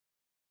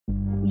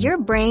Your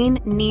brain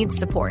needs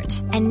support,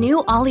 and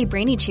new Ollie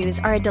Brainy Chews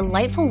are a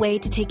delightful way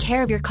to take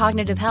care of your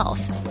cognitive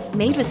health.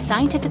 Made with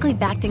scientifically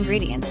backed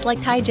ingredients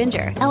like Thai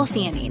ginger,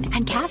 L-theanine,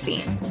 and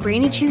caffeine,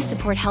 Brainy Chews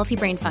support healthy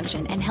brain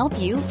function and help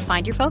you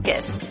find your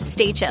focus,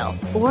 stay chill,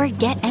 or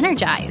get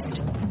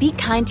energized. Be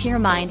kind to your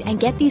mind and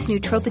get these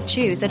nootropic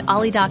chews at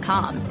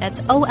Ollie.com.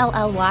 That's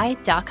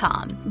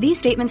OLLY.com. These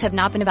statements have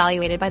not been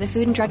evaluated by the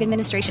Food and Drug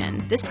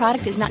Administration. This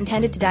product is not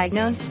intended to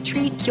diagnose,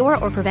 treat, cure,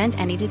 or prevent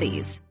any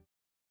disease.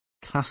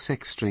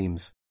 Classic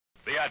Streams.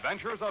 The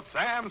Adventures of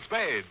Sam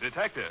Spade,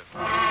 Detective.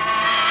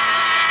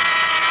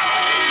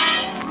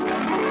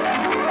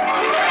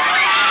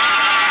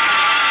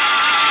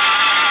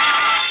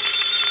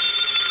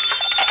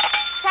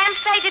 Sam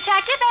Spade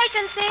Detective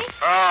Agency.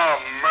 Oh,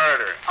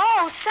 murder.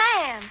 Oh,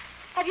 Sam.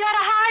 Have you had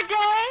a hard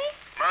day?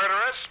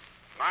 Murderous?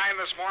 9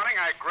 this morning,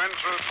 I grinned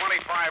through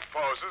 25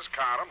 poses,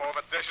 count 'em,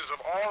 over dishes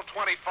of all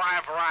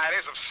 25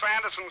 varieties of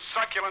Sanderson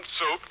succulent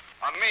soup,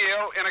 a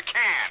meal in a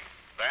can.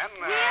 Then,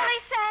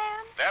 Really,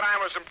 Sam? Then I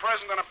was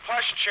imprisoned in a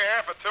plush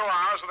chair for 2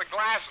 hours with a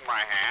glass in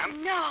my hand.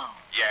 No.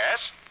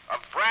 Yes,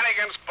 of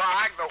Brannigan's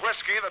Bog, the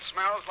whiskey that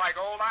smells like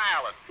old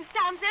Ireland.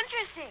 Sounds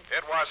interesting.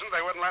 It wasn't.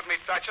 They wouldn't let me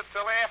touch it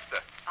till after.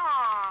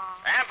 Aw.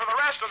 And for the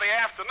rest of the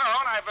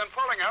afternoon, I've been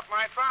pulling up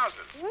my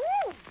trousers.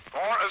 Woo.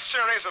 For a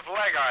series of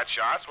leg art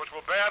shots which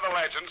will bear the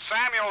legend,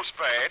 Samuel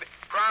Spade,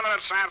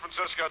 prominent San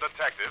Francisco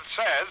detective,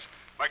 says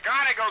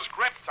McGonagall's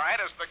grip tight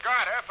is the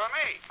garter for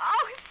me.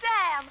 Oh,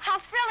 Sam, how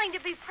thrilling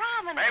to be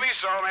prominent. Maybe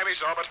so,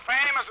 but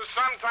fame is a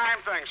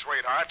sometime thing,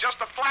 sweetheart.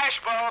 Just a flash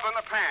bulb in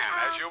the pan,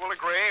 as you will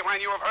agree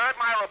when you have heard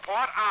my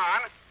report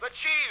on the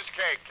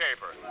Cheesecake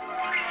Caper.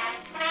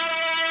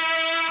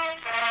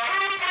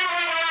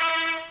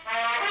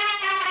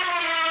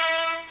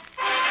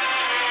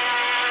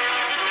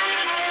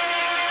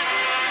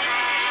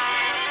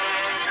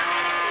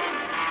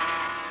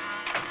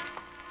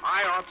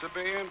 I ought to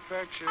be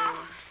infectious.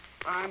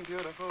 I'm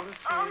beautiful to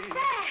see. Oh,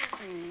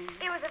 Sam.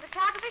 It was a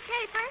photography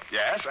caper?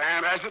 Yes,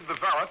 and as it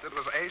developed, it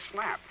was a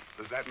snap.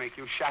 Does that make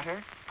you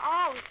shatter?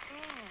 Oh,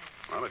 Sam.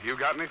 Well, have you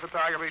got any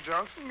photography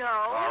jokes? No.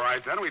 All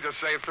right, then. We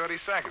just saved 30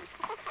 seconds.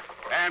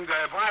 And,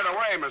 by the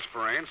way, Miss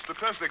Perrine,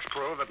 statistics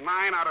prove that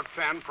 9 out of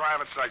 10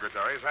 private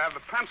secretaries have the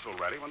pencil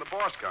ready when the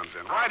boss comes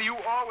in. Why do you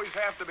always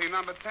have to be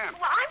number 10?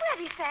 Well, I'm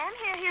ready, Sam.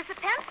 Here's the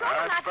pencil.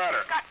 That's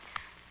better. Got...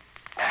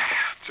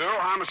 2,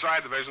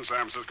 Homicide Division,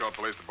 San Francisco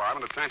Police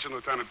Department. Attention,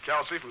 Lieutenant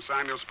Kelsey from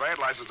Samuel Spade,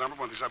 license number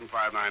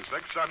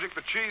 17596. Subject,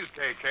 the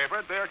Cheesecake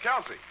Caper, dear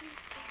Kelsey.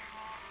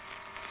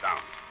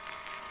 Down.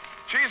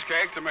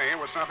 Cheesecake, to me,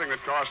 was something that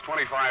cost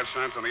 25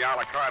 cents on the a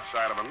la carte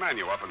side of a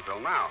menu up until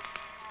now.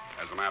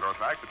 As a matter of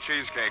fact, the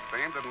cheesecake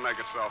theme didn't make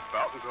itself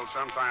felt until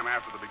sometime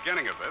after the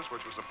beginning of this,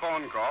 which was a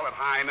phone call at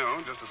high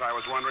noon, just as I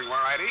was wondering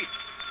where I'd eat.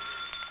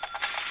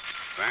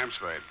 Sam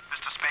Spade.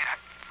 Mr. Spade,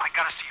 I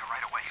gotta see you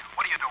right away.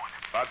 What are you doing?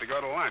 About to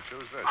go to lunch.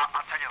 Who's this?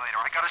 I'll tell you later.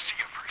 I gotta see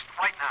you first.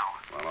 Right now.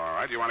 Well, all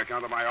right. You want to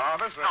come to my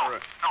office? No,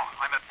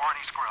 I'm at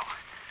Barney's Grill.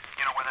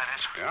 You know where that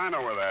is? Yeah, I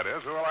know where that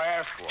is. Who will I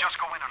ask for? Just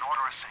go in and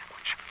order a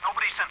sandwich.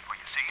 Nobody sent for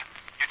you, see?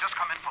 You just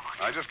come in for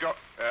lunch. I just go...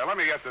 let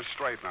me get this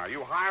straight now.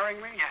 You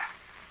hiring me?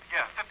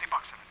 Yeah, $50 in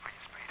it for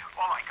you, Spade.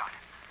 All I got.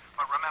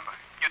 But remember,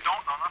 you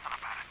don't know nothing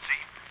about it,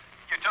 see?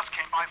 You just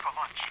came by for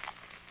lunch.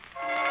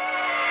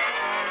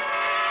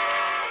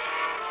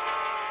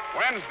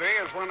 Wednesday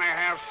is when they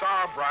have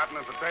sauerbraten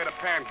and potato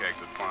pancakes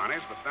at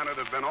Barney's, but then it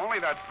had been only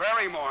that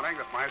very morning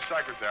that my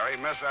secretary,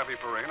 Miss Effie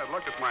Perrine, had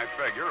looked at my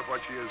figure, of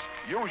which she is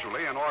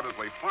usually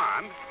inordinately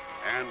fond,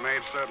 and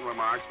made certain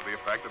remarks to the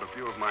effect that a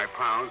few of my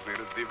pounds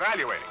needed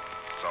devaluating.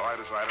 So I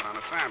decided on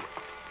a sandwich.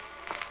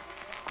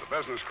 The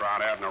business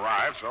crowd hadn't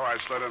arrived, so I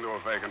slid into a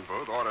vacant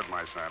booth, ordered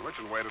my sandwich,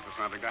 and waited for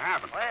something to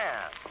happen.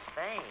 Well,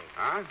 Spade.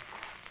 Huh?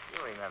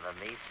 You remember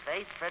me,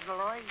 Spade, Fred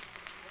Malloy?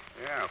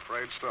 Yeah,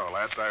 afraid so.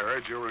 Last I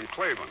heard, you were in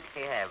Cleveland.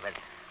 Yeah, but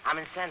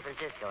I'm in San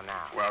Francisco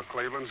now. Well,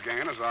 Cleveland's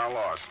gain is our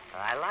loss.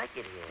 I like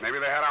it here.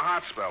 Maybe they had a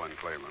hot spell in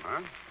Cleveland,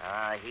 huh?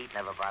 Heat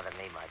never bothered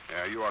me much.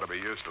 Yeah, you ought to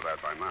be used to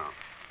that by now.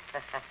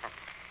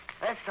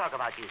 Let's talk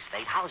about you,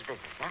 Spade. How's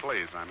business, huh?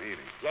 Please, I'm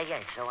eating.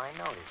 Yeah, so I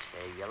noticed.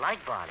 You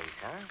like Barney's,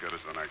 huh? As good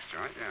as the next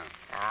joint, yeah.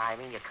 I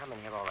mean, you come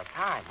in here all the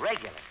time,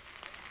 regular.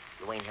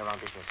 You ain't here on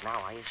business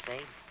now, are you,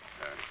 Spade?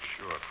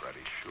 Sure,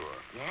 Freddie, sure.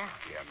 Yeah?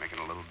 Yeah, making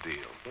a little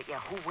deal.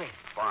 Yeah, who with?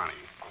 Barney,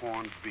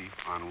 corned beef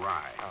on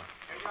rye. Oh.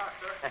 Here you are,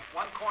 sir.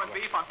 One corned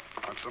beef on...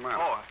 What's the matter?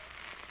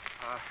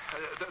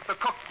 The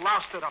cook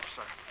loused it up,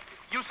 sir.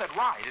 You said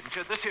rye, didn't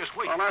you? This here's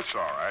wheat. Well, that's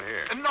all right.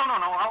 Here. No.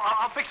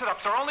 I'll fix it up,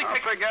 sir. Only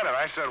take... Forget it.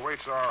 I said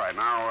wheat's all right.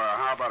 Now,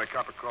 how about a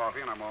cup of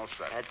coffee, and I'm all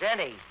set.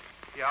 Denny.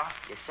 Yeah?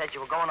 You said you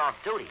were going off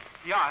duty.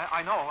 Yeah,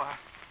 I know.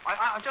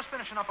 I'm just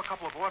finishing up a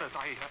couple of orders.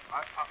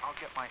 I'll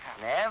get my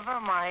hat. Never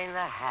mind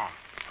the hat.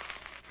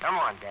 Come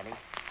on, Denny.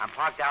 I'm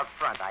parked out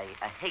front. I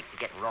hate to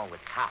get wrong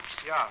with cops.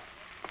 Yeah.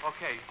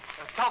 Okay.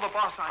 Tell the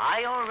boss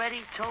I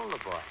already told the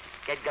boss.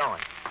 Get going.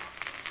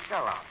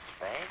 So long,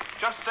 Spade.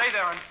 Just stay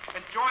there and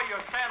enjoy your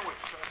sandwich,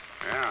 sir.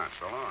 Yeah,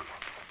 so long.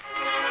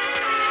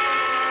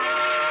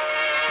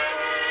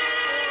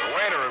 The The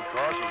waiter, of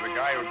course, was the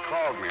guy who'd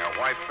called me, a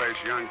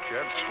white-faced young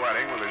kid,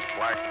 sweating with his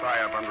black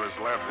tie up under his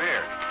left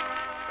ear.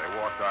 They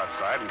walked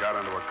outside and got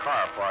into a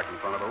car parked in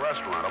front of the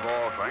restaurant. Of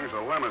all things, a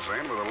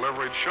limousine with a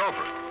liveried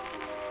chauffeur.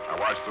 I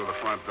watched through the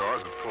front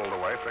doors. It pulled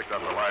away, picked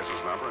up the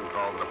license number, and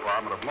called the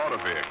Department of Motor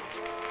Vehicles.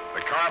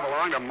 The car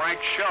belonged to Mike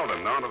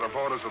Sheldon, known to the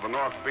voters of the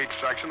North Beach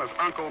section as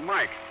Uncle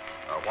Mike,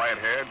 a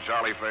white-haired,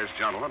 jolly-faced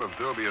gentleman of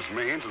dubious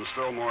means and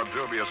still more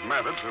dubious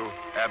methods who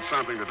had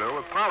something to do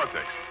with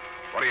politics.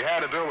 What he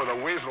had to do with a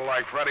weasel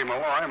like Freddie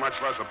Malloy, much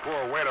less a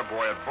poor waiter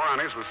boy at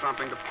Barney's, was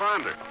something to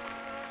ponder.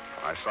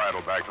 I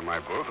sidled back to my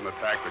booth and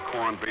attacked the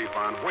corned beef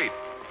on wheat.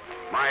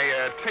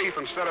 My teeth,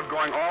 instead of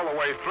going all the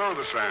way through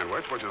the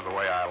sandwich, which is the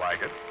way I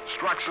like it,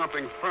 struck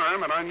something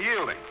firm and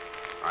unyielding.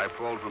 I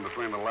pulled from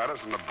between the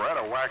lettuce and the bread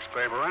a wax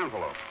paper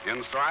envelope.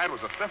 Inside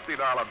was a $50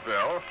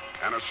 bill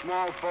and a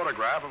small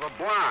photograph of a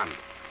blonde.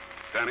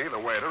 Denny,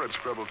 the waiter, had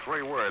scribbled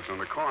 3 words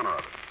in the corner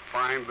of it.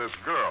 Find this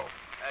girl.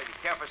 You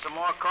care for some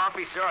more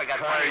coffee, sir? I got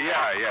plenty more.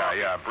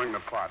 Yeah. Bring the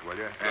pot, will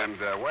you? And,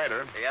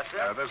 waiter. Yes,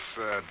 sir? This,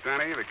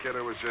 Denny, the kid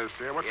who was just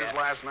here. What's his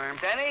last name?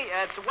 Denny?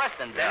 It's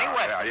Weston. Denny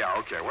Weston. Yeah,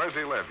 okay. Where's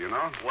he live, you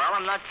know? Well,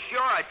 I'm not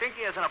sure. I think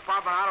he has an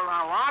apartment out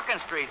around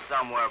Larkin Street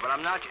somewhere, but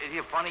I'm not sure. Is he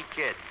a funny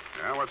kid?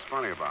 Yeah, what's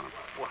funny about him?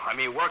 Well, I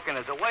mean,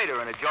 working as a waiter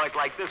in a joint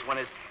like this when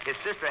his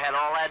sister had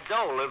all that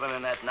dough living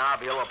in that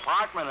Nob Hill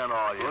apartment and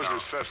all, you know.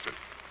 Who's his sister?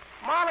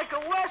 Monica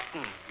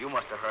Weston. You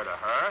must have heard of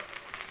her.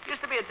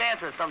 Used to be a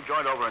dancer in some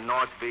joint over in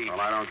North Beach. Well,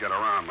 I don't get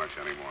around much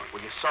anymore. Well,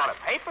 you saw the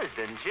papers,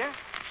 didn't you?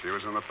 She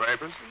was in the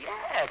papers?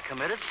 Yeah,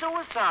 committed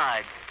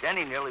suicide.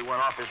 Denny nearly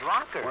went off his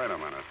rocker. Wait a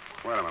minute.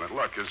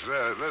 Look, is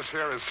this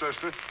here his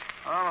sister?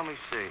 Oh, let me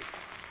see.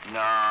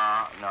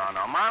 No.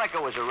 Monica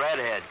was a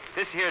redhead.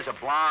 This here's a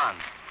blonde.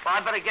 Well,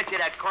 I'd better get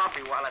you that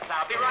coffee while it's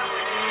out. Be right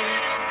with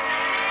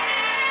you.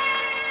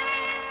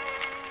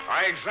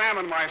 I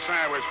examined my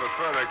sandwich for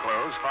further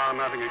clues, found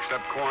nothing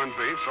except corned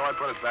beef, so I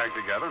put it back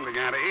together and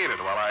began to eat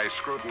it while I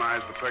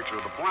scrutinized the picture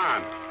of the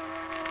blonde.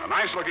 A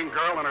nice-looking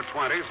girl in her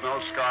 20s, no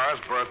scars,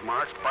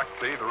 birthmarks, buck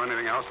teeth, or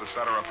anything else to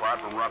set her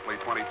apart from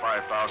roughly 25,000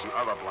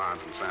 other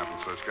blondes in San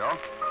Francisco.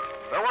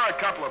 There were a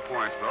couple of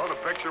points, though. The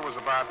picture was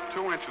about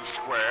 2 inches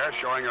square,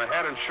 showing her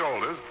head and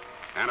shoulders,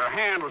 and her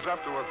hand was up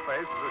to her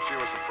face as if she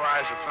was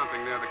surprised at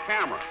something near the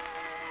camera.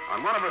 On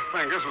one of her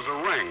fingers was a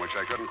ring, which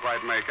I couldn't quite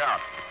make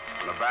out.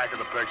 On the back of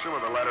the picture were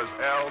the letters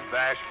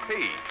L-P.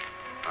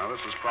 Now,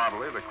 this is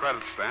probably the credit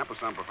stamp of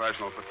some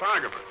professional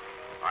photographer.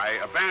 I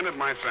abandoned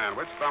my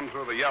sandwich, thumbed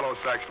through the yellow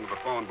section of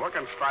the phone book,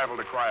 and stifled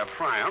a cry of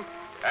triumph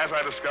as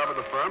I discovered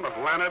the firm of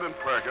Leonard and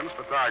Perkins,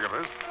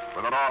 photographers,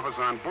 with an office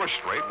on Bush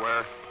Street,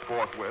 where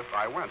forthwith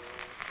I went.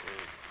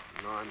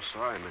 No, I'm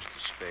sorry, Mr.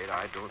 Spade.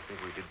 I don't think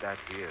we did that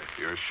here.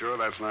 You're sure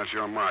that's not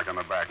your mark on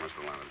the back,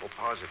 Mr. Leonard? Oh,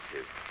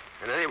 positive.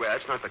 And anyway,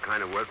 that's not the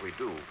kind of work we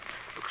do.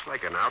 Looks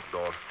like an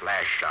outdoor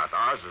flash shot.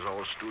 Ours is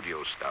all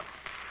studio stuff.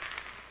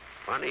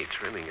 Funny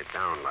trimming it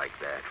down like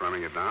that.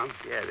 Trimming it down?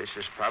 Yeah, this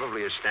is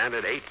probably a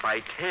standard 8 by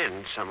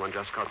 10. Someone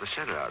just got the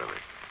center out of it.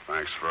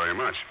 Thanks very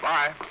much.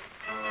 Bye.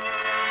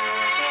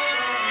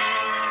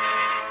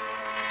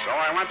 So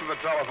I went to the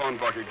telephone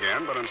book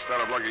again, but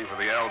instead of looking for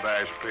the L-P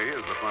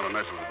as the front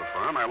initials of the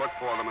firm, I looked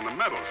for them in the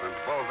middle, since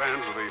both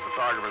ends of the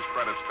photographer's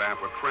credit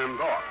stamp were trimmed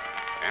off.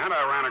 And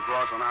I ran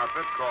across an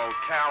outfit called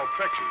Cal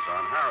Pictures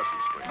on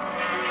Harrison Street.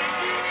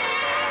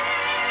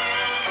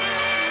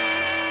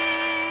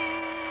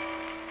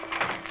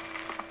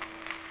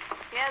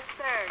 Yes,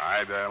 sir.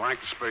 I'd like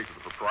to speak to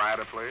the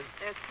proprietor, please.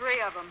 There's 3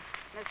 of them.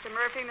 Mr.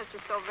 Murphy, Mr.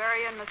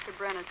 Silverian, Mr.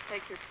 Brennis.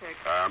 Take your pick.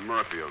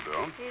 Murphy will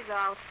do. He's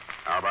out.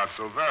 How about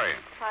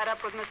Silverian? Tied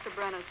up with Mr.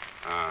 Brennis.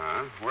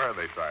 Uh-huh. Where are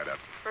they tied up?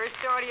 First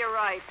door to your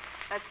right.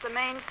 That's the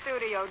main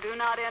studio. Do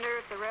not enter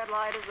if the red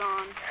light is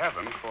on.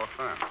 Heaven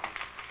forfend.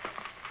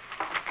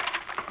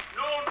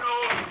 No.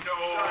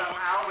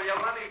 Al, will you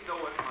let me do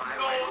it my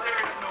way?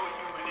 There's no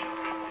human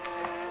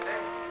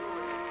interest.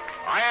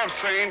 I have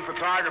seen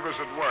photographers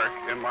at work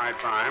in my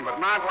time,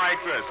 but not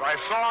like this. I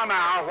saw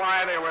now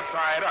why they were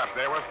tied up.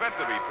 They were fit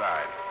to be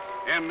tied.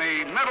 In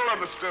the middle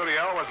of the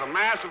studio was a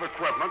mass of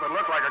equipment that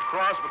looked like a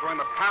cross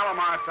between the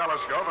Palomar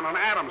telescope and an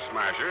atom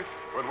smasher,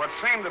 with what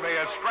seemed to be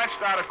a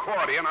stretched-out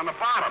accordion on the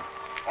bottom.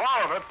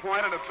 All of it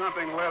pointed at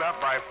something lit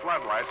up by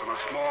floodlights on a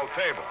small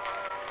table.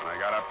 When I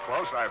got up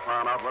close, I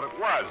found out what it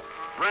was.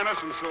 Brennis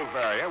and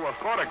Silveria were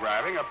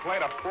photographing a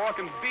plate of pork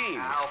and beans.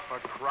 Al, for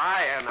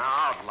crying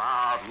out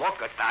loud,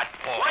 look at that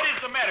pork. What is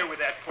the matter with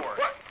that pork?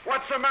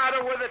 What's the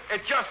matter with it?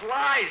 It just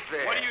lies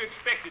there. What do you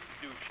expect it to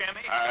do,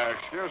 Chemmy?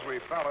 Excuse me,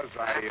 fellas.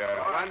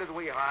 When did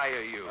we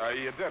hire you?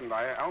 You didn't.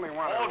 I only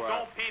wanted to...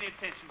 don't pay any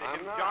attention to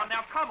him, I'm not. John.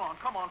 Now, come on.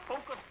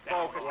 Focus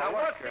down. Focus. Now,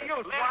 what's the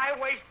use? Why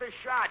waste the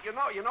shot? You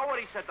know what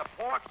he said? The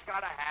pork's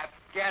got to have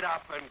get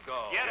up and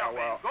go. Get up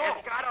and go.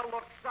 It's got to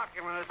look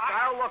succulent. It's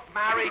got to look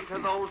married to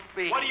those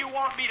beans. What do you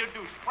want me to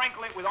do?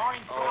 Sprinkle it with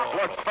orange sauce?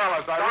 Look,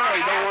 fellas, I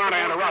really don't want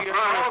to interrupt. You're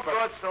no honest, but...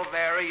 good,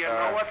 Silveri. You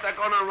know what they're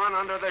going to run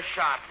under the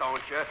shot,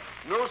 don't you?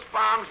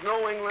 Nussbaum's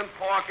New England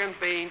pork and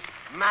beans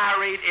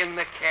married in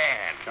the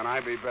can. Can I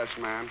be best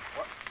man?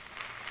 What?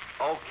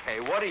 Okay,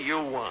 what do you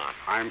want?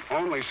 I'm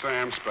only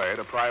Sam Spade,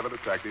 a private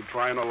detective,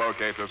 trying to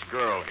locate this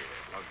girl here.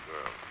 What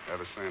girl?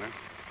 Ever seen her?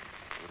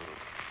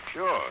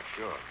 Sure.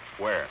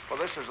 Where? Well,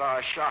 this is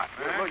our shot.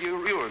 Look, you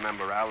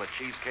remember, Al, the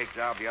cheesecake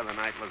job the other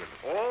night? Look at it.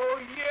 Oh,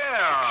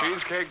 yeah.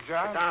 Cheesecake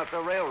job? Down at the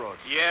railroad.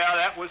 Yeah,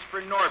 that was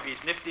for Norby's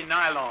nifty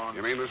nylon.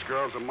 You mean this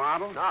girl's a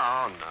model?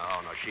 No.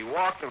 She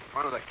walked in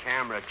front of the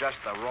camera at just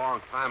the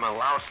wrong time and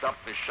loused up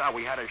the shot.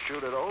 We had to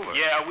shoot it over.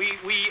 Yeah,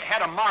 we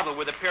had a model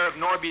with a pair of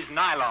Norby's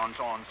nylons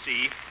on,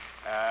 see?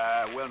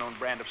 Well-known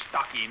brand of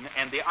stocking,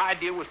 and the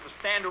idea was to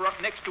stand her up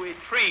next to a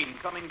train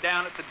coming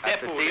down at the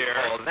depot there.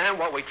 Then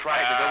what we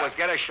tried to do was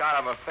get a shot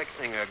of her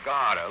fixing a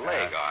guard, a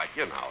lay guard,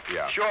 you know.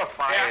 Yeah.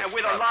 Surefire. Yeah,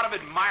 with a lot of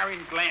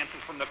admiring glances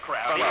from the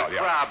crowd.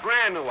 Crowd,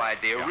 brand new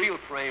idea, real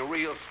train,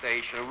 real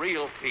station,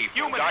 real people.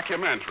 Human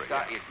documentary.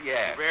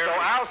 Yeah. So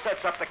Al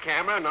sets up the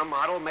camera, and the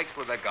model mixed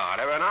with the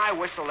garter, and I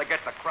whistle to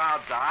get the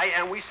crowd's eye,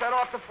 and we set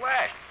off the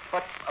flash.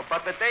 But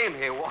the dame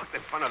here walked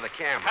in front of the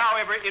camera.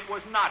 However, it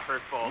was not her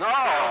fault. No,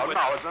 it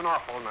was an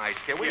awful nice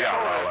kid. We told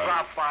her to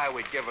drop by,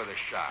 we'd give her the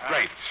shot.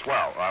 Great,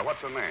 swell. What's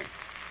her name?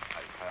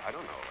 I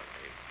don't know her name.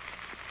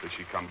 Did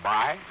she come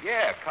by?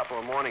 Yeah, a couple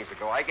of mornings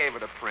ago. I gave her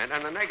the print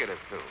and the negative,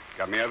 too.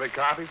 Got any other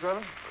copies of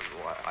it?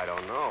 Well, I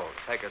don't know.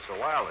 It'll take us a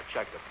while to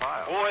check the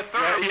file. Oh, a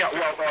third.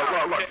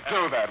 Well, look,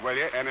 do that, will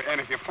you? And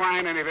if you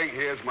find anything,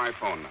 here's my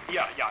phone number.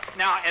 Yeah.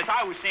 Now, as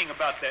I was saying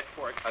about that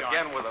pork, John,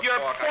 again with a your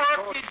fork.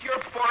 pork is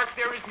your pork.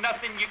 There is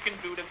nothing you can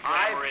do to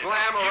glamour it. I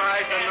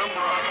glamorize the number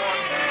of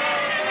pork.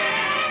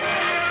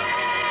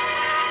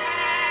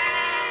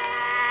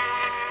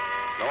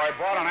 So I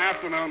bought an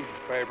afternoon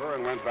paper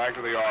and went back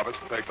to the office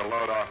to take the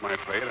load off my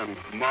feet and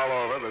mull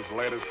over this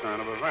latest turn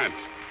of events.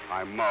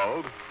 I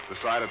mulled,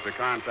 decided to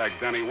contact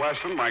Denny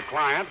Weston, my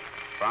client,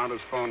 found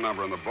his phone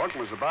number in the book,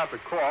 and was about to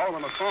call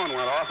when the phone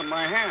went off in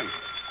my hand.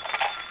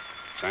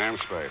 Sam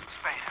Spade.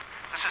 Spade,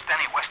 this is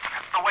Denny Weston.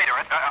 The waiter.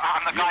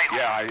 I'm the guy who...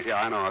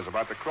 Yeah, I know. I was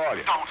about to call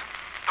you. Don't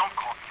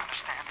call me,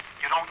 understand?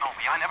 You don't know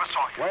me. I never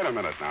saw you. Wait a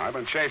minute now. I've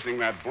been chasing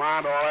that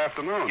blonde all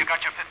afternoon. You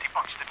got your $50,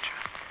 didn't you?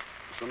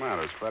 What's the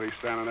matter? Is Freddie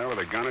standing there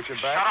with a gun at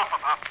your back? Shut up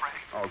about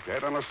Freddie.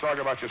 Okay, then let's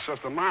talk about your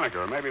sister Monica,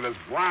 or maybe this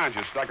blonde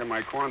you stuck in my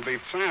corned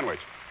beef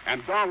sandwich.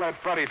 And don't let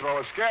Freddie throw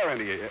a scare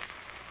into you.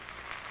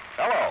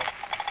 Hello,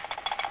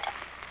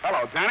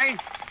 Denny?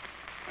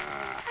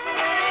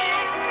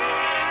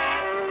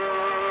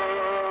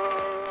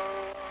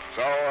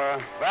 So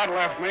that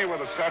left me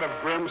with a set of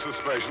grim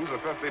suspicions, a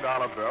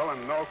 $50 bill,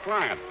 and no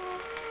client.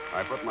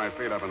 I put my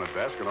feet up on the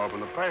desk and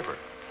opened the paper.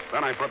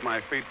 Then I put my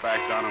feet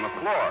back down on the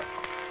floor.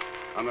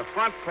 On the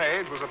front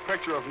page was a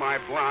picture of my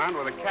blonde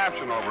with a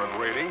caption over it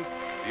reading,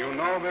 "You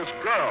know this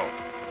girl."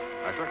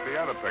 I took the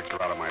other picture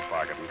out of my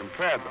pocket and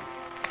compared them.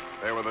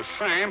 They were the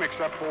same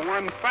except for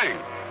one thing.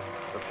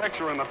 The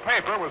picture in the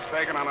paper was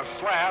taken on a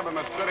slab in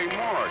the city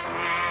morgue.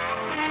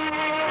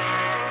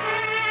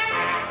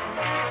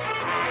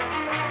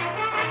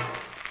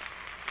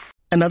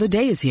 Another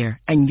day is here,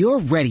 and you're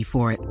ready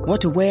for it.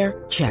 What to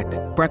wear? Check.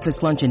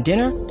 Breakfast, lunch, and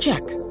dinner?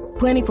 Check.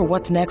 Planning for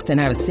what's next and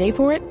how to save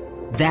for it?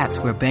 That's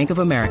where Bank of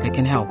America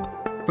can help.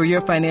 For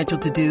your financial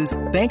to-dos,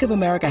 Bank of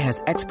America has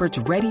experts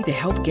ready to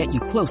help get you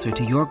closer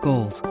to your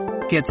goals.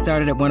 Get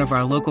started at one of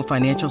our local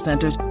financial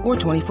centers or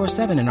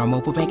 24/7 in our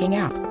mobile banking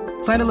app.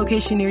 Find a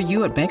location near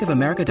you at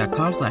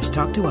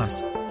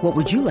bankofamerica.com/talktous. What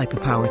would you like the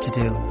power to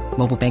do?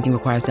 Mobile banking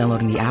requires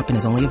downloading the app and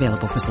is only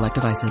available for select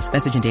devices.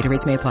 Message and data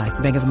rates may apply.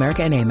 Bank of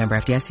America NA, member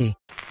FDIC.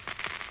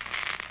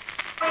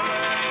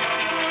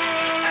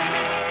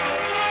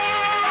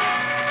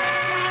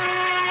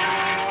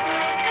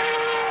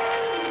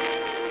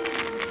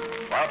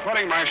 While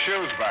putting my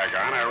shoes back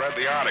on, I read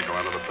the article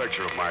under the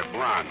picture of my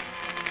blonde.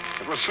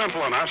 It was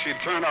simple enough. She'd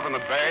turned up in the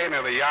bay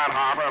near the yacht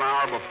harbor an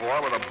hour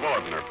before with a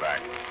bullet in her back.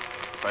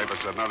 The paper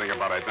said nothing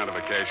about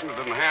identification. It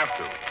didn't have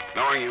to.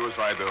 Knowing you as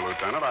I do,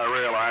 Lieutenant, I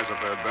realized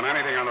if there had been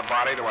anything on the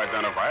body to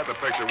identify it, the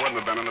picture wouldn't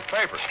have been in the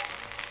paper.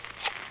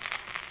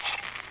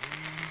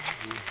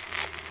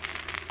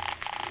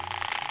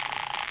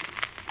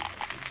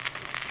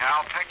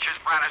 Cal Pictures,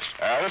 Brennis.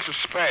 This is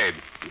Spade.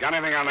 Got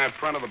anything on that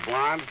print of the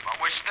blonde? But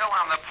we're still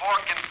on the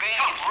pork and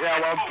beans. Yeah,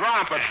 well,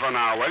 drop it for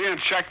now, will you?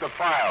 And check the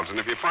files. And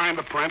if you find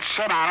the print,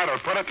 sit on it or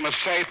put it in the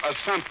safe or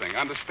something.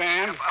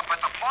 Understand?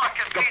 But the pork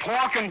and beans... The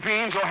pork and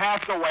beans will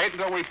have to wait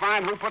until we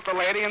find who put the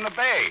lady in the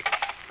bay.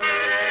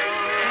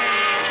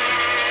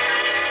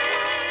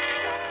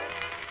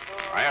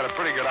 I had a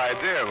pretty good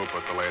idea who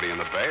put the lady in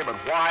the bay, but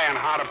why and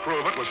how to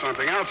prove it was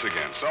something else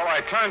again. So I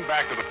turned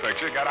back to the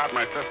picture, got out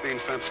my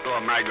 15-cent store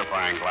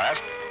magnifying glass,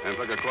 and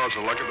took a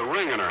closer look at the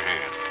ring in her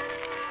hand.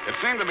 It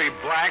seemed to be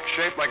black,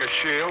 shaped like a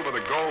shield with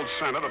a gold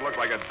center that looked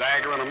like a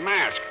dagger and a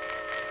mask.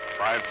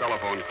 5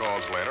 telephone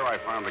calls later, I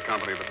found the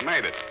company that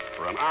made it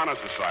for an honor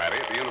society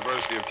at the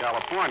University of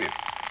California.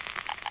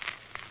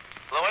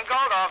 Blue and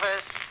Gold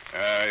office.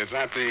 Is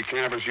that the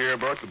campus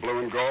yearbook, the Blue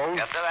and Gold?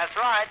 Yes, sir, that's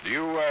right. Do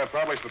you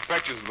publish the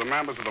pictures of the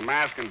members of the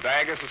Mask and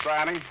Dagger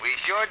Society? We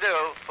sure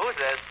do. Who's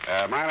this?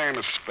 My name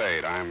is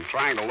Spade. I'm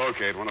trying to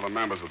locate one of the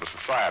members of the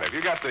society. Have you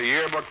got the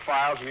yearbook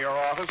files in your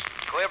office?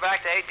 clear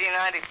back to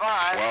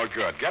 1895. Well,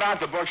 good. Get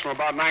out the books from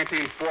about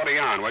 1940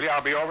 on, will you?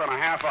 I'll be over in a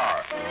half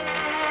hour.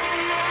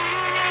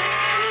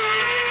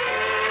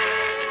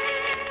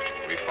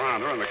 We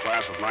found her in the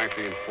class of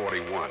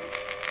 1941.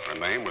 Her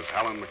name was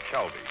Helen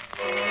McKelvey.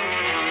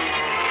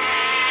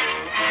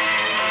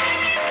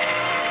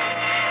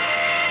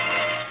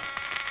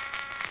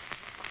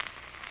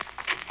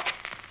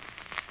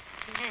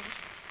 Yes.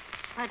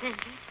 What is it?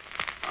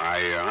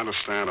 I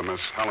understand a Miss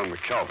Helen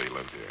McKelvey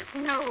lived here.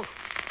 No.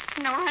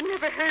 No, I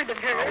never heard of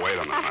her. Now,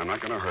 wait a minute. I'm not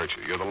going to hurt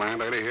you. You're the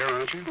landlady here,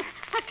 aren't you?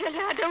 I tell you,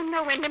 I don't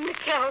know any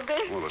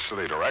McKelvey. Well, the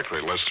city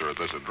directory lists her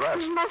at this address.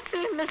 It must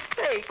be a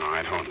mistake. No,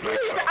 I don't think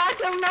Please, so. I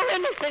don't know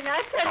anything.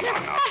 I tell Come you.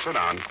 on now. Sit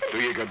down.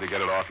 Do you good to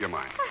get it off your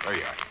mind. There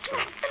you are. Sit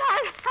down. But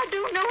I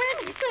don't know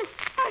anything.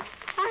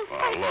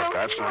 Well, look,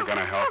 that's not going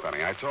to help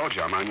any. I told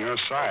you I'm on your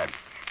side.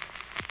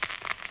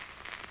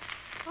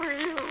 Who are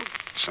you?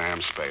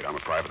 Sam Spade. I'm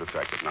a private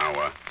detective.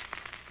 Now,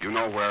 you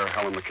know where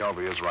Helen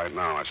McKelvey is right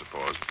now, I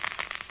suppose.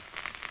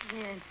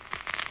 Yes,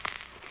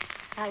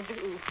 I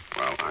do.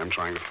 Well, I'm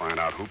trying to find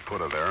out who put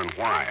her there and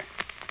why.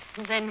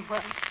 Then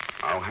what?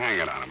 I'll hang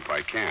it on him if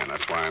I can.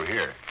 That's why I'm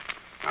here.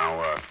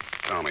 Now,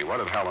 tell me, what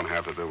did Helen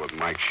have to do with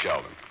Mike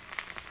Sheldon?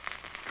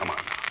 Come on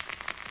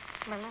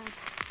now. Well,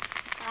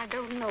 I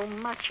don't know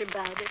much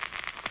about it.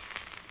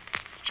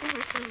 She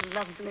was a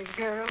lovely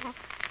girl.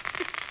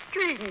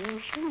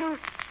 Strange, you know,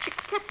 she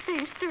kept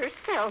things to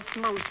herself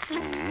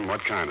mostly.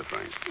 What kind of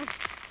things?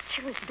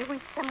 She was doing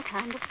some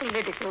kind of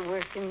political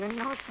work in the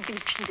North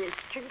Beach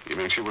district. You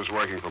mean she was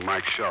working for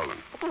Mike Sheldon?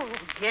 Oh,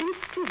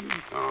 against him.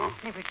 Oh?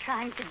 They were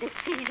trying to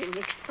defeat him,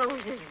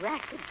 expose his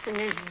rackets and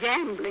his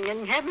gambling,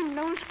 and heaven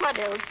knows what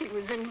else he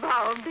was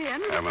involved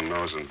in. Heaven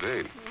knows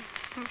indeed.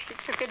 And she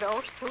took it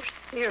all so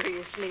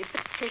seriously.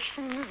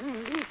 Petitions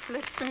and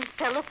leaflets and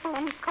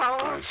telephone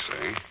calls. I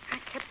see. I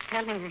kept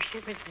telling her she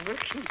was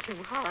working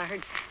too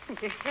hard, and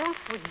her health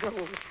would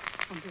go.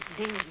 And it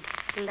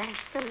did.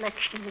 Last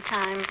election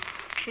time,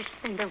 she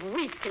spent a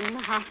week in the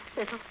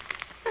hospital.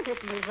 But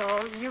it was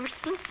all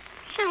useless.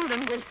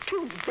 Sheldon was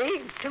too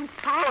big, too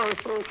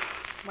powerful.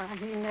 Why,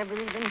 he never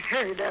even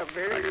heard of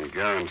her. I can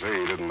guarantee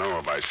you didn't know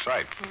her by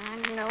sight. I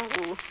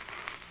know.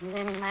 And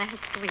then last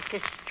week, a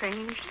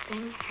strange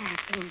thing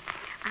happened.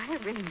 I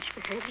arranged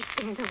for her to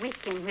spend the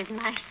weekend with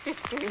my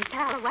sister in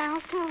Palo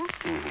Alto.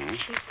 Mm-hmm.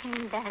 She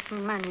came back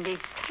Monday,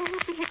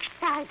 terribly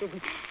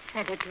excited,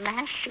 said at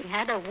last she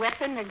had a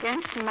weapon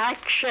against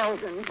Mike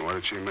Sheldon. What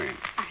did she mean?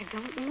 I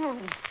don't know.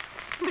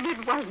 But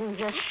it wasn't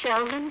just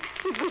Sheldon.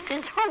 It was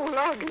his whole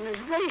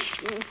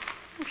organization.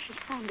 She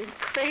sounded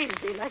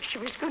crazy, like she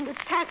was going to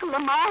tackle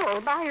them all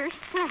by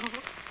herself.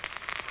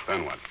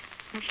 Then what?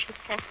 She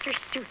packed her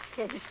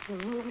suitcase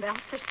and moved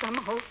out to some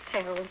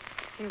hotel.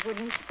 She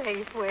wouldn't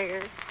say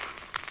where.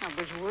 I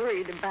was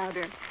worried about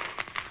her.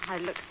 I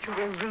looked through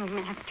her room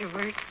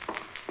afterward.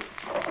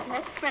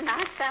 That's when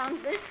I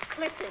found this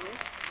clipping.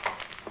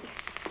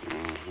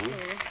 Mm-hmm.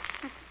 Here.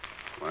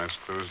 Last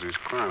Tuesday's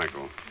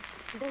Chronicle.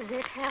 Does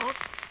it help?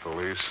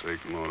 Police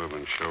seek motive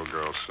in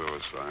showgirl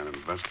suicide.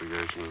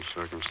 Investigation of the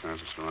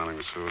circumstances surrounding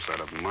the suicide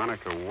of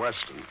Monica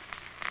Weston,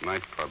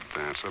 nightclub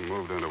dancer,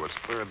 moved into its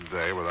third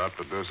day without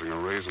producing a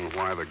reason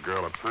why the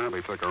girl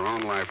apparently took her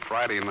own life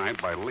Friday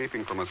night by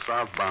leaping from a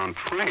southbound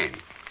train.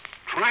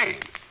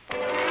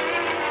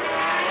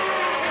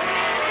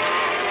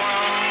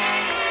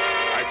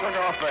 I took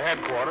off for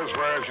headquarters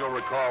where, as you'll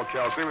recall,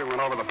 Kelsey, we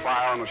went over the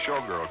file on the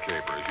showgirl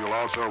caper. As you'll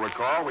also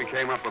recall, we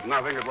came up with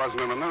nothing that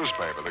wasn't in the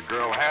newspaper. The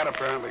girl had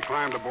apparently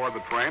climbed aboard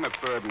the train at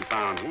 3rd and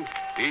Townsend,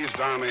 eased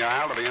down the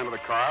aisle to the end of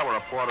the car where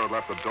a porter had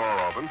left the door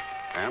open,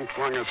 and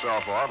flung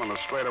herself off on the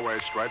straightaway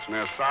stretch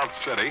near South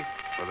City,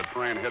 where the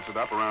train hits it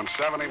up around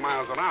 70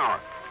 miles an hour.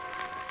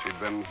 She'd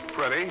been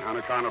pretty,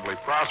 unaccountably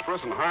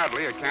prosperous, and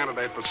hardly a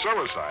candidate for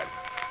suicide.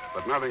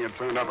 But nothing had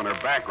turned up in her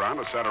background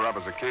to set her up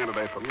as a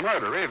candidate for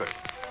murder, either.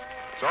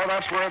 So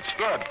that's where it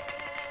stood.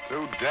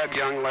 2 dead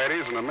young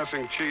ladies and a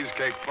missing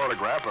cheesecake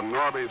photograph of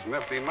Norby's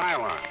nifty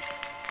nylons.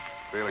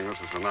 Feeling this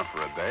is enough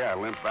for a day, I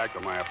limped back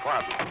to my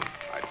apartment.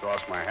 I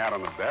tossed my hat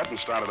on the bed and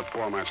started to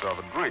pour myself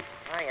a drink.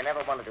 Oh, you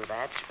never want to do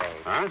that,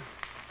 Spade. Huh?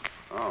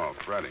 Oh,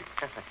 Freddie.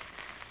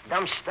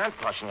 Dumb stunt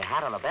tossing your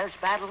hat on the bed's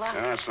bad luck.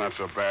 Yeah, that's not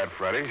so bad,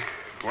 Freddie.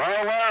 Well,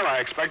 I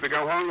expect to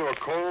go home to a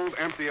cold,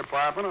 empty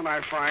apartment, and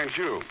I find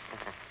you.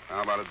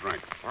 How about a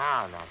drink?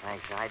 Oh, no,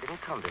 thanks. I didn't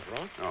come to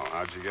drink. Oh,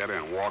 how'd you get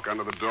in? Walk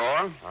under the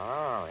door?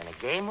 Oh, in a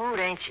gay mood,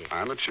 ain't you?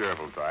 I'm the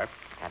cheerful type.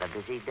 Had a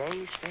busy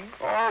day, Spade?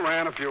 Oh,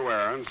 ran a few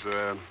errands.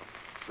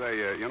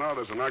 You know,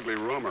 there's an ugly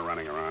rumor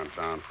running around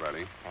town,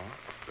 Freddie. Huh?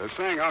 They're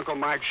saying Uncle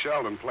Mike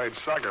Sheldon played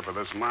sucker for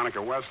this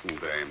Monica Weston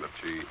dame, that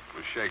she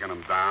was shaking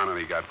him down and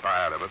he got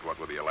tired of it, what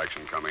with the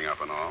election coming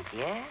up and all.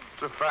 Yeah?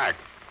 It's a fact.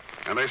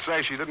 And they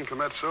say she didn't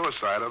commit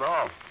suicide at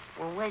all.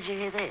 Well, where'd you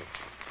hear this?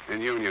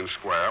 In Union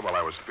Square while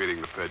I was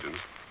feeding the pigeons.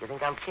 You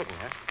think I'm kidding,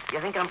 huh?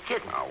 You think I'm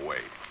kidding? Now,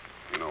 wait.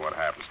 You know what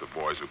happens to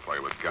boys who play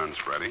with guns,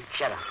 Freddie?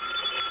 Shut up.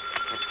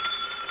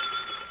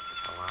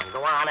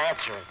 Go on,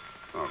 answer it.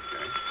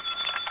 Okay.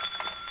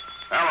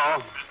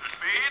 Hello. Mr.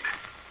 Speed?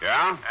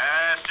 Yeah?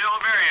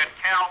 Silverian,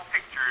 Cal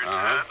Pictures.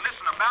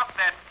 Listen, about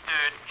that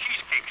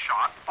cheesecake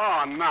shop.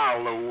 Oh, now,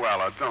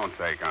 Luella, don't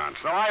take on.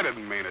 So I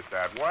didn't mean it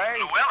that way.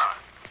 Luella?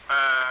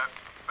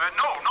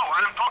 No,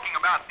 I'm talking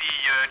about the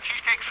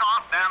cheesecake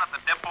shop down at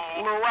the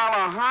depot.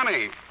 Luella,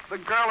 honey,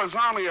 the girl is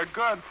only a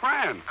good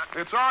friend.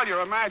 It's all your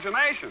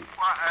imagination.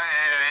 Well,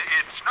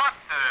 it's not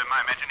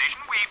my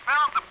imagination. We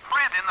found the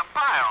print in the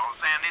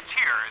files, and it's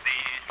here.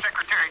 The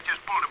secretary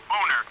just pulled a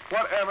boner.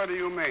 Whatever do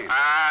you mean?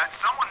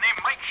 Someone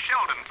named Mike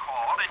Sheldon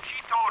called, and she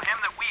told him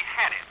that we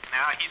had it.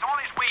 Now, he's on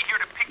his way here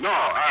to pick No,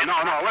 it up.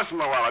 no. Listen,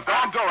 Luella,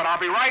 don't do it. I'll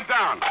be right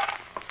down.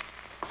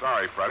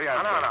 Sorry, Freddie.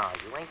 No.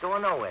 You ain't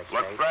going nowhere, Spade.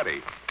 Look,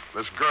 Freddie,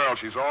 this girl,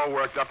 she's all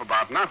worked up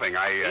about nothing.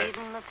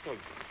 Even the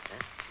pigeons, huh?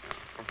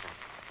 That's right.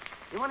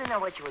 You want to know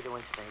what you were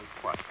doing, Spade?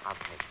 What? I'll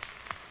tell you.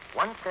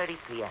 1:30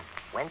 p.m.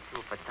 Went to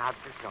a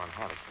photographer on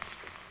Harrison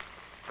Street.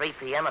 3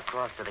 p.m.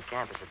 across to the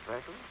campus at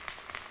Berkeley.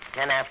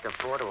 10 after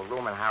 4 to a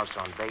rooming house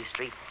on Bay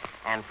Street.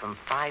 And from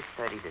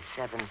 5:30 to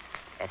 7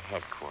 at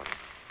headquarters.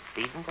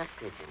 Feeding the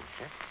pigeons,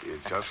 huh? You're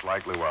just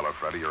like Luella,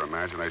 Freddie. Your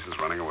imagination's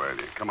running away with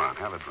you. Come on,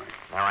 have a drink.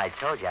 Now, I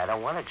told you I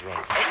don't want to drink.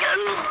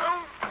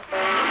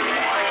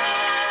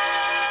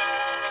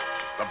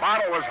 The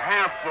bottle was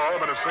half full,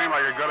 but it seemed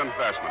like a good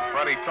investment.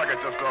 Freddie took it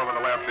just over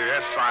the left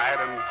ear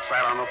side and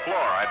sat on the floor.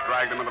 I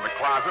dragged him into the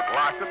closet,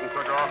 locked it, and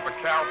took off the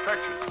Cal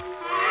pictures.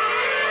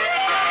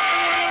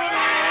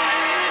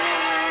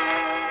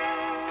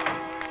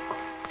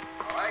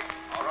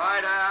 All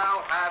right,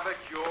 Al, have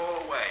it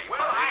your way.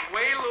 Well, if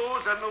we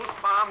lose a News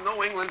Farm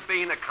New England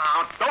bean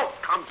account, don't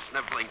come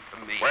sniveling to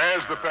me.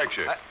 Where's the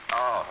picture?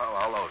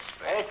 Hello,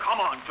 Spade. Oh, come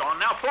on, John.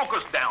 Now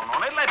focus down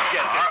on it. Let's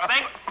get this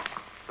thing.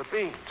 The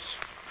beans.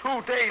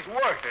 2 days'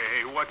 work.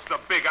 Hey, what's the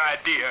big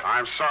idea?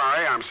 I'm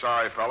sorry,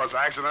 fellas.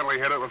 I accidentally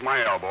hit it with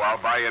my elbow.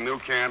 I'll buy you a new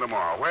can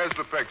tomorrow. Where's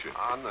the picture?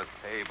 On the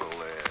table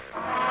there.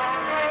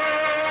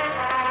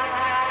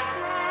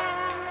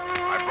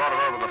 I brought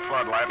it over the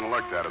floodlight and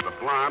looked at it. The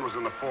blonde was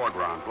in the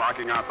foreground,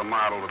 blocking out the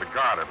model with the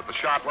garter. But the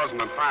shot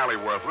wasn't entirely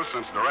worthless,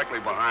 since directly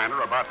behind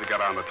her, about to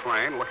get on the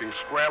train, looking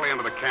squarely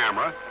into the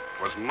camera,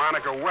 was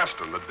Monica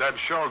Weston, the dead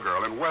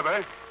showgirl. And with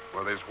her,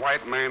 with his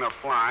white mane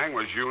a-flying,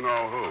 was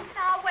you-know-who.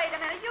 Now, wait a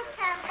minute. You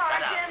can't barge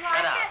in like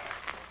Shut up. this.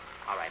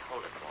 All right,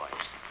 hold it, boys.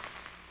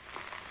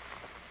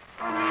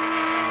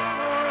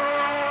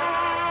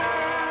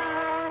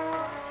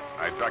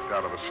 I ducked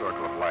out of the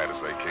circle of light as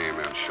they came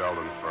in.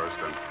 Sheldon first,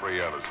 and 3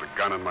 others. The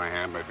gun in my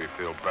hand made me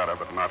feel better,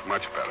 but not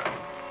much better.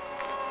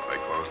 They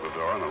closed the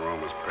door, and the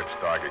room was pitch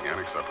dark again,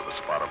 except for the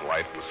spot of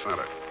light in the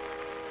center.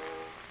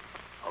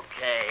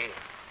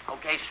 Okay,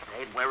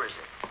 Spade, where is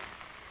it?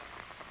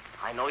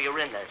 I know you're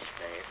in there,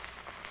 Spade.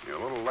 You're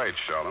a little late,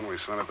 Sheldon. We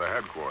sent it to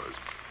headquarters.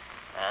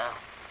 Yeah?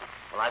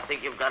 Well, I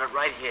think you've got it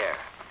right here.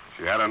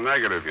 She had a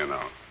negative, you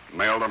know.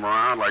 Mailed them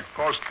around like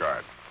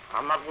postcards.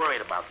 I'm not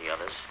worried about the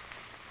others.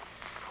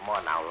 Come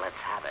on now, let's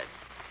have it.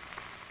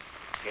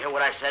 You hear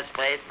what I said,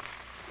 Spade?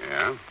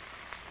 Yeah?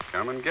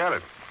 Come and get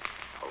it.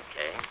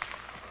 Okay.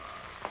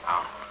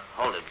 Now,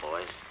 hold it,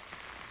 boys.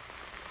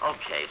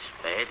 Okay,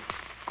 Spade.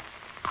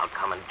 I'll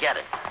come and get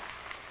it.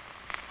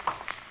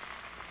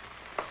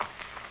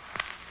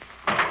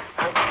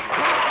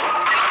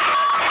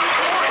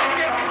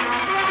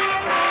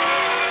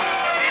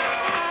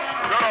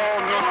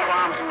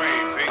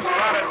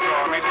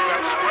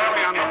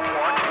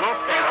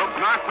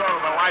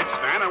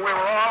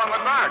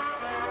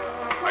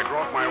 I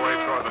groped my way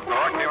toward the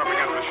door, came up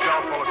against a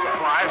shelf full of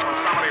supplies when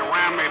somebody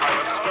rammed me by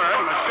the skirt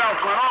and the shelf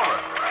went over.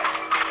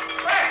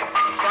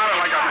 It sounded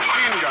like a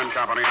machine gun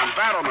company on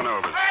battle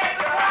maneuvers. The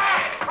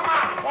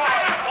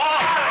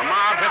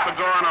mob hit the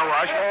door in a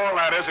rush, all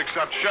that is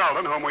except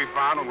Sheldon, whom we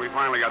found when we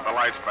finally got the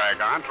lights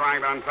back on, trying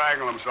to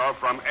untangle himself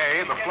from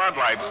A, the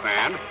floodlight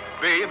stand,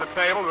 B, the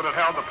table that had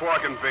held the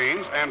pork and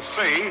beans, and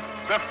C,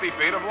 50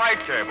 feet of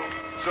light cable.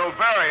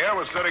 Silveria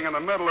was sitting in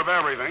the middle of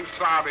everything,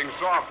 sobbing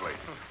softly.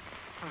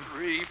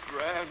 3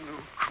 brand new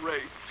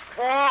crates.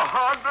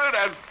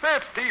 $450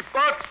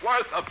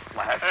 worth of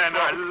plastic. And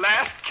our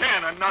last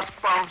can of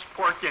Nussbaum's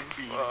pork and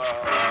beans.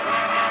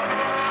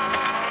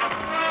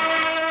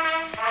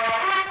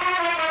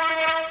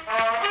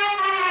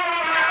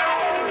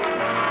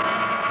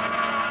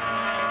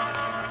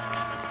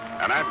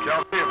 And that,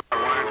 Kelsey, is the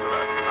wine for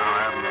that. Now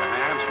I have in your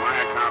hands my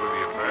account of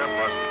the affair,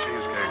 plus the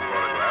cheesecake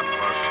photograph,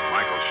 plus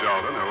Michael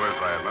Sheldon, who is,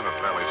 I admit, a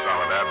fairly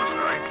solid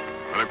adversary.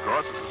 But, of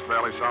course, this is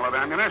fairly solid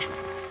ammunition.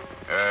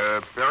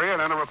 Period,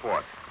 and a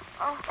report.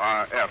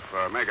 F,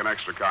 make an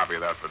extra copy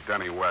of that for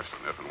Denny Weston,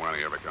 if and when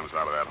he ever comes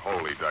out of that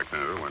hole he ducked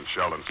into when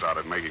Sheldon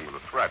started making with a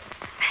threat.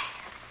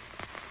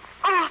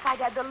 Oh, if I'd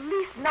had the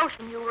least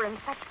notion you were in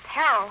such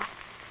peril.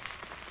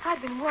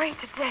 I'd been worried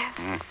to death.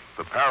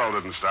 The peril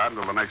didn't start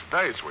until the next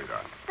day,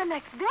 sweetheart. The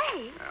next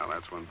day? Yeah,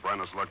 that's when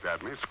Brennis looked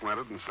at me,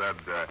 squinted, and said,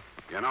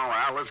 you know,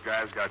 Al, this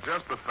guy's got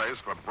just the face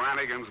for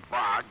Brannigan's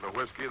Bog, the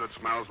whiskey that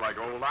smells like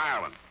Old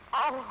Ireland.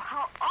 Oh,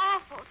 how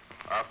awful.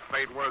 A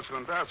fate worse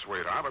than death,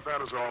 sweetheart, but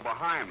that is all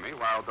behind me,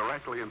 while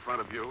directly in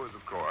front of you is,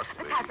 of course,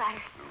 the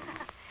typewriter.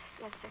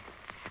 Yes, sir.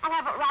 I'll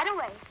have it right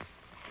away.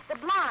 The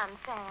blonde,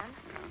 Sam.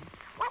 Yeah.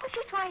 What was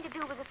she trying to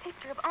do with a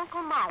picture of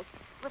Uncle Mike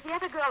with the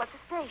other girl at the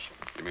station?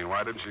 You mean,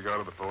 why didn't she go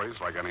to the police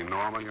like any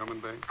normal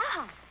human being?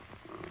 Ah.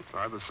 Well, it's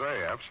hard to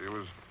say, Eph. She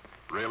was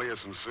really a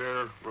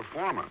sincere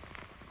reformer.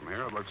 From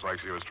here, it looks like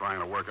she was trying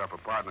to work up a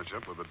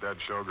partnership with the dead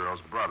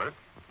showgirl's brother.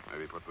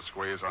 Maybe put the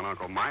squeeze on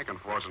Uncle Mike and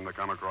force him to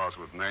come across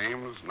with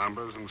names,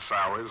 numbers, and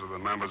salaries of the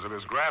members of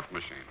his graft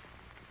machine.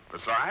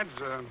 Besides,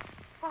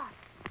 What?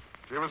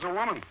 she was a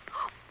woman.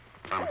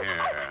 Come here.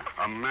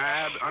 A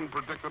mad,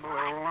 unpredictable,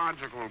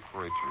 illogical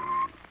creature.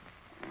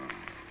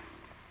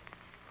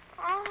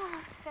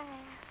 Oh,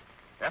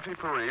 say. Effie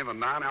Perrine, the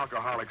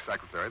non-alcoholic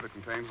secretary that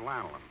contains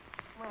lanolin.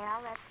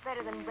 Well, that's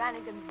better than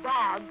Brannigan's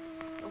dog,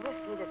 the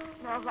whiskey that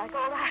smells like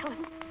Old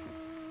Ireland.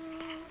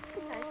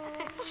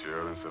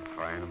 Sure, it's a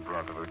fine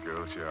broth of a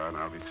girl you are, and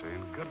I'll be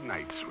saying good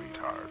night,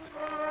 sweetheart.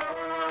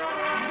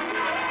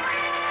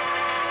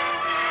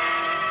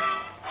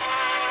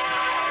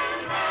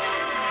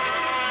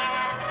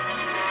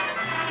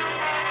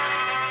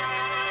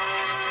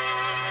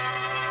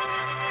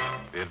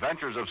 The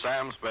Adventures of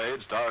Sam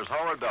Spade stars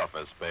Howard Duff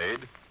as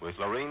Spade, with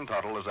Lorene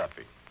Tuttle as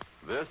Effie.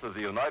 This is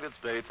the United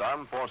States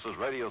Armed Forces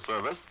Radio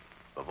Service,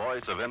 the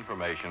voice of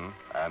information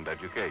and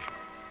education.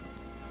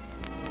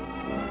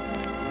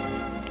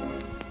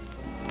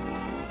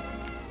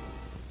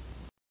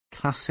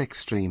 Classic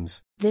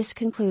Streams. This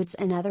concludes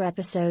another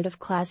episode of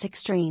Classic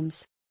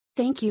Streams.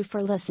 Thank you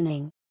for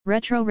listening.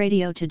 Retro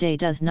Radio Today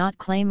does not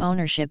claim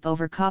ownership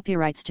over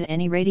copyrights to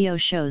any radio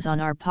shows on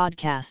our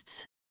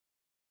podcasts.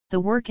 The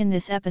work in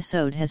this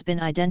episode has been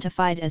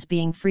identified as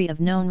being free of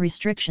known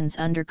restrictions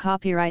under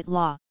copyright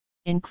law,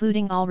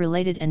 including all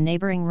related and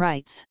neighboring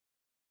rights.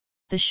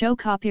 The show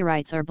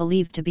copyrights are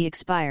believed to be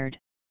expired.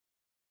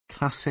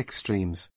 Classic Streams.